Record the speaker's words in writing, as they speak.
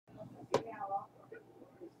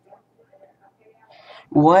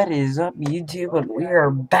What is up, YouTube? And we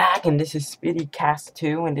are back, and this is Cast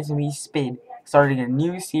 2, and this is me, Spid, starting a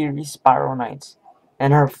new series, Spiral Nights.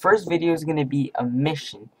 And our first video is going to be a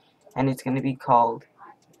mission, and it's going to be called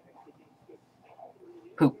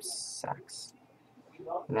Poop Sacks.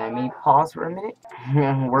 Let me pause for a minute.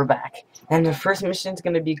 We're back. And the first mission is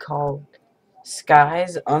going to be called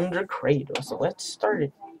Skies Under Cradle. So let's start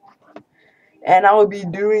it. And I will be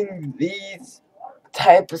doing these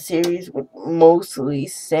type of series with mostly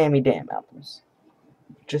Sammy Damn Apples.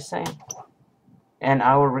 Just saying. And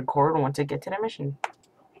I will record once I get to the mission.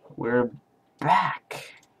 We're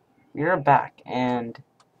back. We're back, and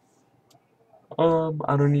I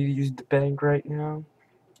don't need to use the bank right now.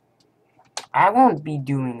 I won't be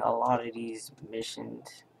doing a lot of these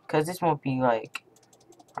missions, cause this won't be like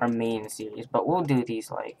our main series, but we'll do these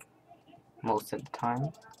like most of the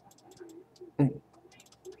time.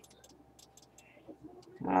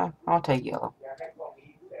 I'll take yellow.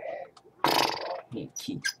 Need a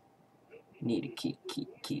key. Need a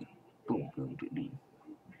key. Boom, boom, boom, boom.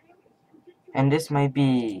 And this might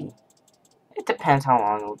be. It depends how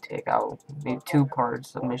long it will take. I'll maybe 2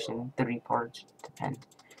 parts of mission, 3 parts, depends.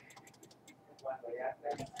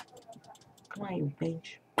 Come on, you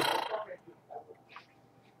bitch.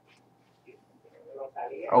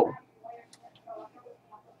 Oh.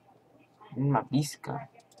 My beast gun.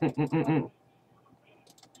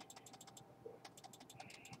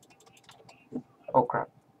 Oh crap.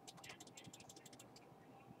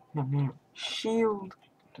 No. Shield.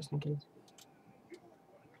 Just in case.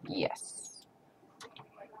 Yes.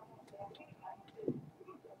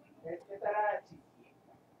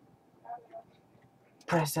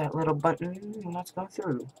 Press that little button and let's go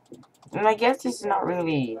through. And I guess this is not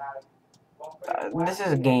really. This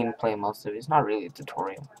is a gameplay most of it. It's not really a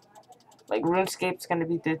tutorial. Like RuneScape's gonna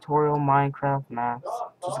be tutorial, Minecraft, maps.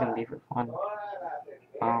 It's just gonna be for fun.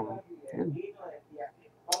 Ooh.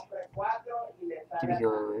 Do we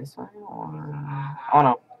go this way or? Oh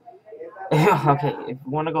no. Okay, if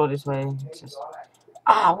you want to go this way, it's just.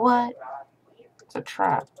 Ah, what? It's a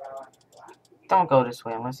trap. Don't go this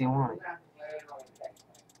way unless you want it.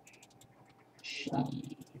 Shit.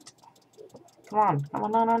 Come on,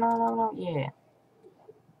 no, yeah.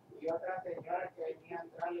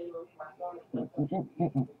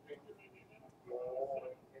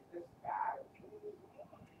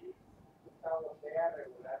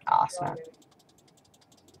 Awesome.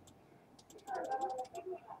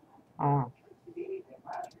 Oh.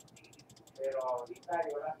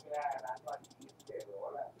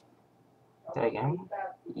 Did I get him?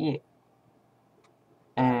 Yeah.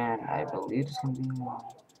 And I believe it's gonna be.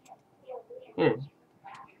 Here it is.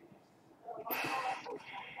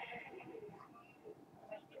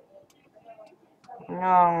 No,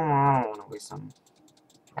 I don't want to waste some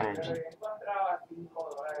energy.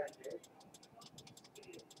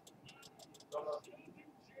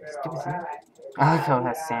 Stupid thing. I like how it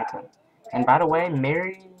has Santa. And by the way,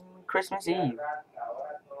 Merry Christmas Eve.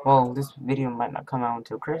 Well, this video might not come out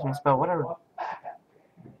until Christmas, but whatever.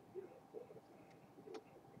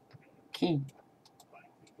 Key.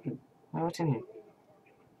 What's in here?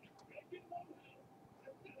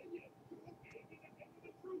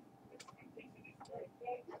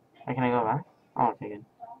 Can I go back? Oh, okay, good.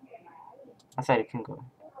 I said it can go.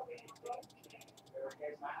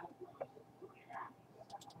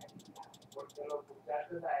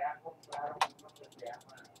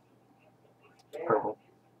 Purple.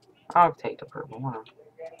 I'll take the purple one.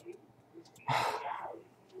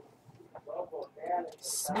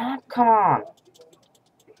 Snap, come on.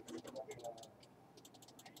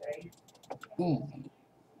 Easy.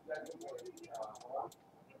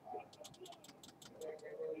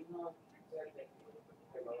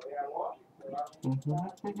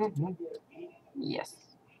 Yes.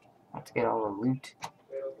 Let's get all the loot.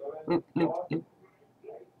 Loot.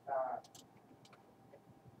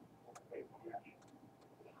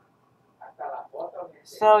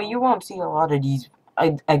 So you won't see a lot of these.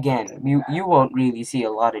 Again, you won't really see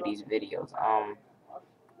a lot of these videos.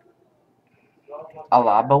 A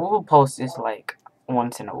lot, but we'll post this like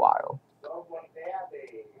once in a while.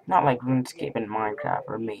 Not like RuneScape and Minecraft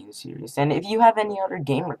or main series. And if you have any other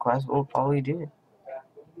game requests, we'll probably do it.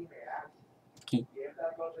 Key.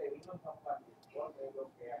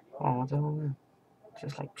 Oh, what's over there?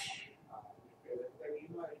 Just like psh.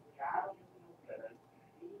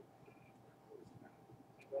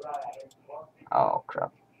 Oh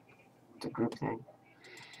crap. It's a group thing.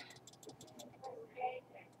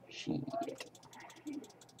 Shit.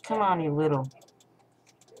 Come on, you little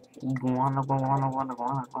iguana.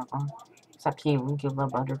 Stop killing, kill the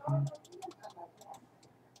butterfly.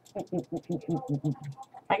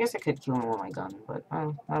 I guess I could kill him with my gun, but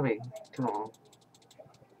that'd be too long.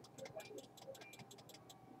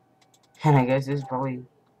 And I guess this is probably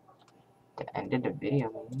the end of the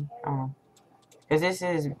video, maybe. I don't know. Because this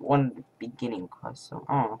is one of the beginning quests, so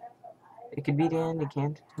I don't know. It could be the end, it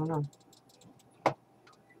can't. Who knows?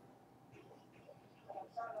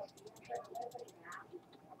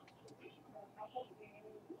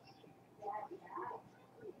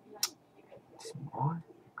 Some more?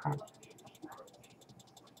 Crap.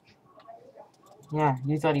 Yeah,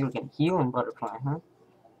 you thought you were gonna heal him, butterfly, huh?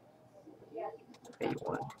 Bet you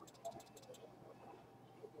weren't.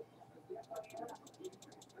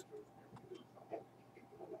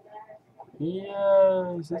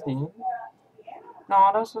 Yeah, is this the end?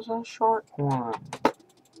 No, this is a short one.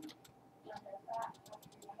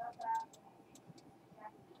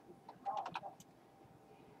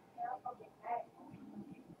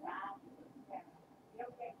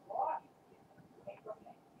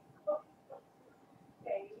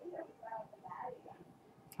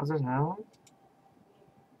 What's this now?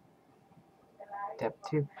 Step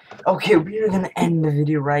 2. Okay, we're gonna end the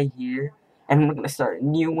video right here. And we're gonna start a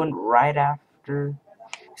new one right after.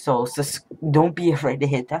 So, don't be afraid to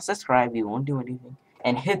hit that subscribe, you won't do anything.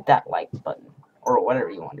 And hit that like button. Or whatever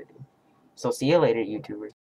you want to do. So, see you later, YouTubers.